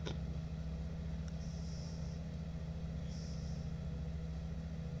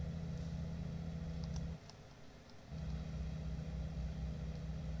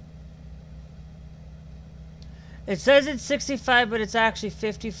 It says it's 65, but it's actually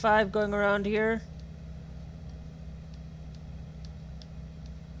 55 going around here.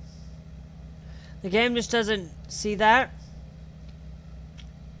 The game just doesn't see that.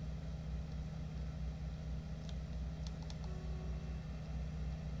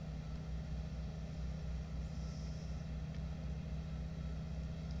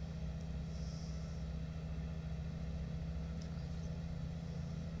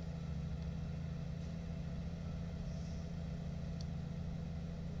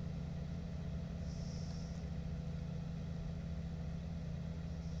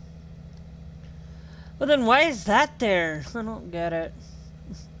 Well, then why is that there? I don't get it.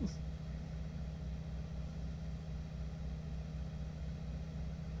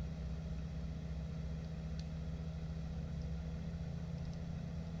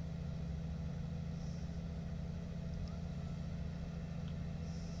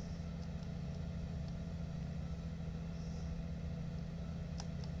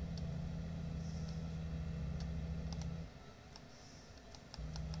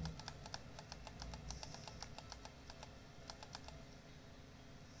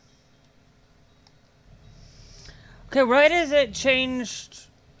 Okay, right as it changed,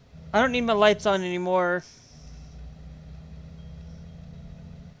 I don't need my lights on anymore.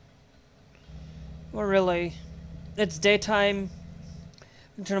 Or really, it's daytime.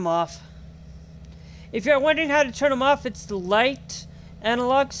 Turn them off. If you're wondering how to turn them off, it's the light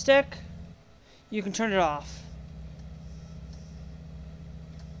analog stick. You can turn it off.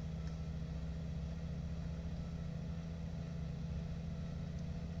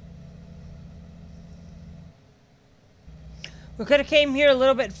 We could have came here a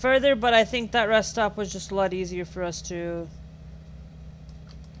little bit further, but I think that rest stop was just a lot easier for us to...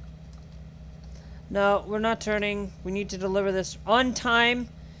 No, we're not turning. We need to deliver this on time.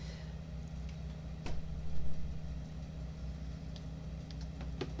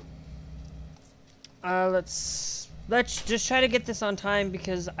 Let's just try to get this on time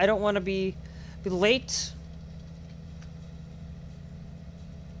because I don't want to be late.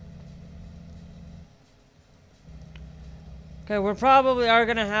 Okay, we probably are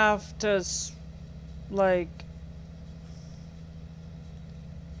gonna have to, like...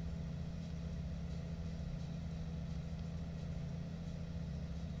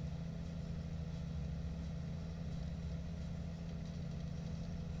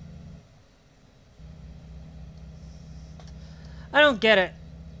 I don't get it.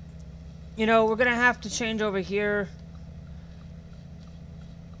 You know, we're gonna have to change over here.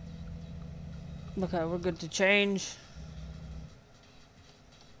 Okay, we're good to change.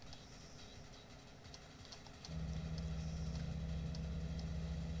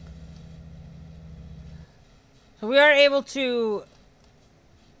 So we are able to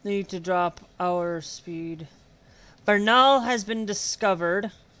need to drop our speed. Bernal has been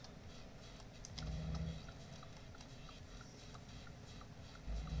discovered.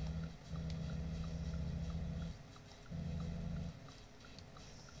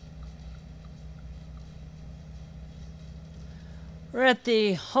 We're at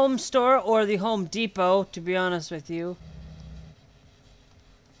the home store or the Home Depot, to be honest with you.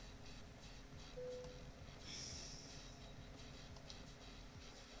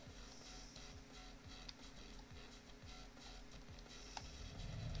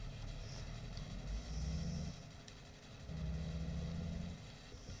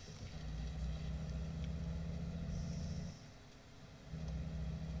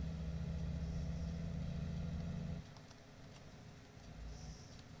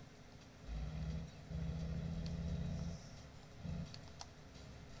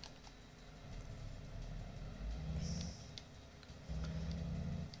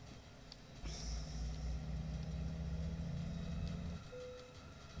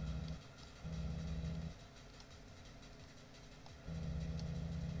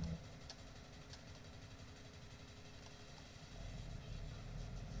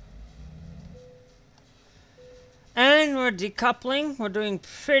 And we're decoupling. We're doing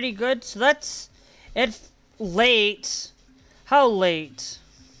pretty good. So that's it. Late. How late?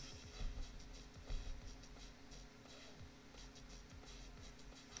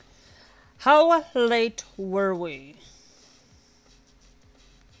 How late were we?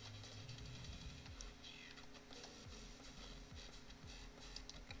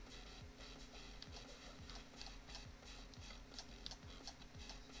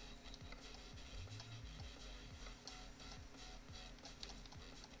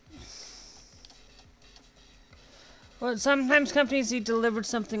 Well, sometimes companies need delivered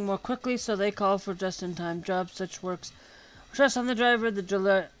something more quickly, so they call for just-in-time jobs. Such works stress on the driver.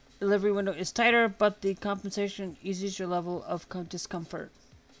 The delivery window is tighter, but the compensation eases your level of discomfort.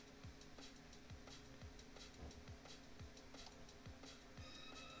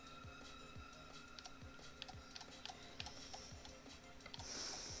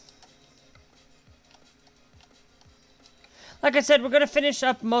 Like I said, we're going to finish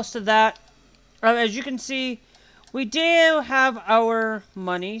up most of that. As you can see, we do have our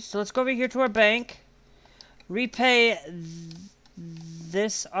money. So let's go over here to our bank. Repay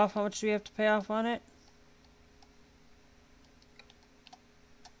this off. How much do we have to pay off on it?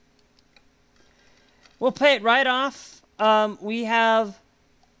 We'll pay it right off. We have...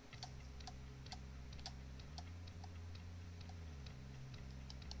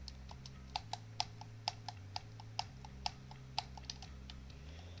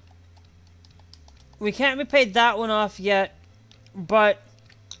 We can't repay that one off yet, but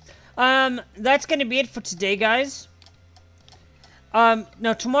that's going to be it for today, guys.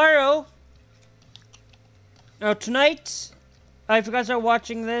 Now tomorrow, tonight, if you guys are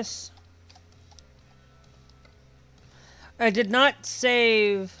watching this, I did not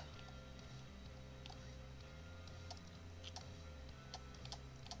save...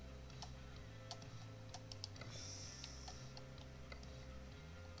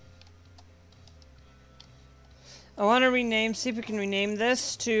 I want to rename, see if we can rename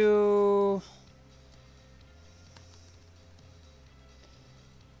this to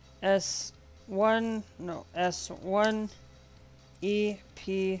S1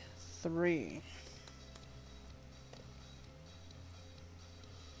 EP3.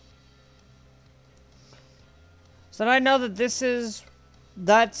 So I know that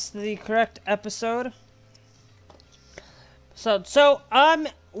that's the correct episode. So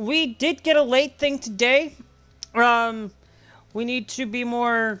we did get a late thing today. We need to be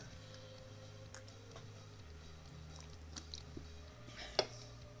more...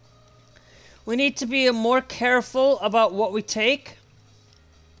 We need to be more careful about what we take.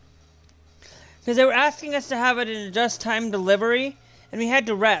 Because they were asking us to have it in a just-time delivery, and we had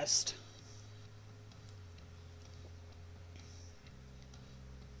to rest.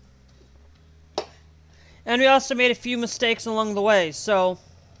 And we also made a few mistakes along the way, so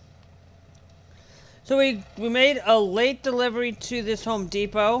we made a late delivery to this Home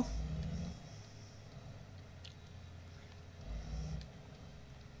Depot.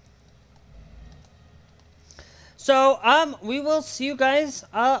 So, we will see you guys,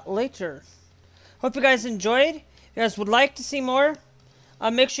 later. Hope you guys enjoyed. If you guys would like to see more,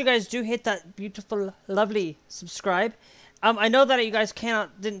 make sure you guys do hit that beautiful, lovely subscribe. I know that you guys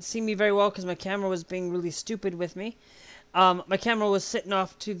didn't see me very well because my camera was being really stupid with me. My camera was sitting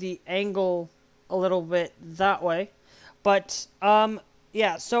off to the angle a little bit that way, but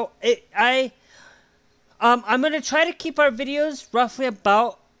yeah, so I'm gonna try to keep our videos roughly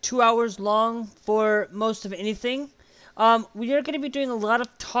about 2 hours long for most of anything. We are going to be doing a lot of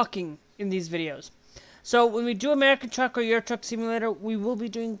talking in these videos. So when we do American Truck or Euro Truck Simulator, we will be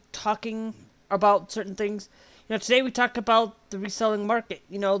doing talking about certain things. You know, today we talked about the reselling market.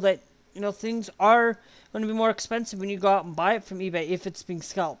 You know that things are going to be more expensive when you go out and buy it from eBay if it's being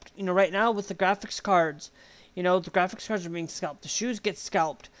scalped. You know, right now with the graphics cards, the graphics cards are being scalped. The shoes get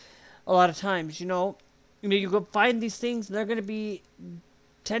scalped a lot of times. You go find these things and they're going to be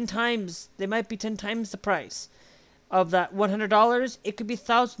 10 times. They might be 10 times the price of that $100. It could be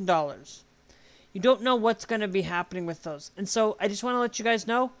 $1,000. You don't know what's going to be happening with those. And so I just want to let you guys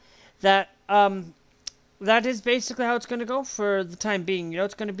know that that is basically how it's going to go for the time being.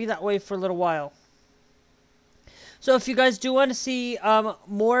 It's going to be that way for a little while. So if you guys do want to see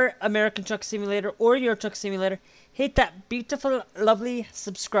more American Truck Simulator or Euro Truck Simulator, hit that beautiful, lovely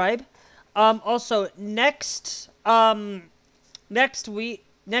subscribe. Also, next week,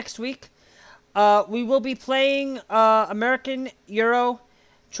 we will be playing American Euro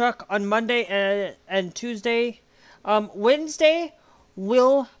Truck on Monday and Tuesday. Wednesday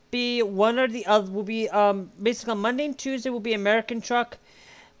will be one or the other. Will be basically on Monday and Tuesday will be American Truck.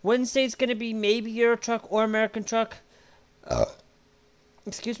 Wednesday's going to be maybe Euro Truck or American Truck.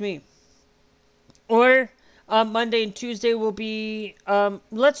 Excuse me. Or Monday and Tuesday will be...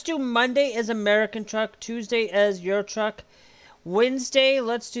 let's do Monday as American Truck, Tuesday as Euro Truck. Wednesday,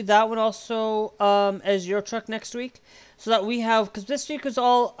 let's do that one also as Euro Truck next week. So that we have... Because this week was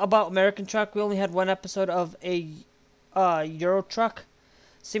all about American Truck. We only had one episode of a Euro Truck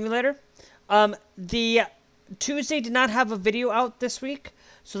simulator. The Tuesday did not have a video out this week.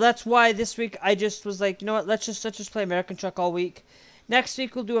 So that's why this week I just was like, you know what, let's just play American Truck all week. Next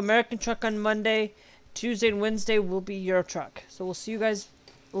week we'll do American Truck on Monday. Tuesday and Wednesday will be Euro Truck. So we'll see you guys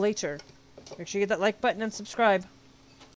later. Make sure you hit that like button and subscribe.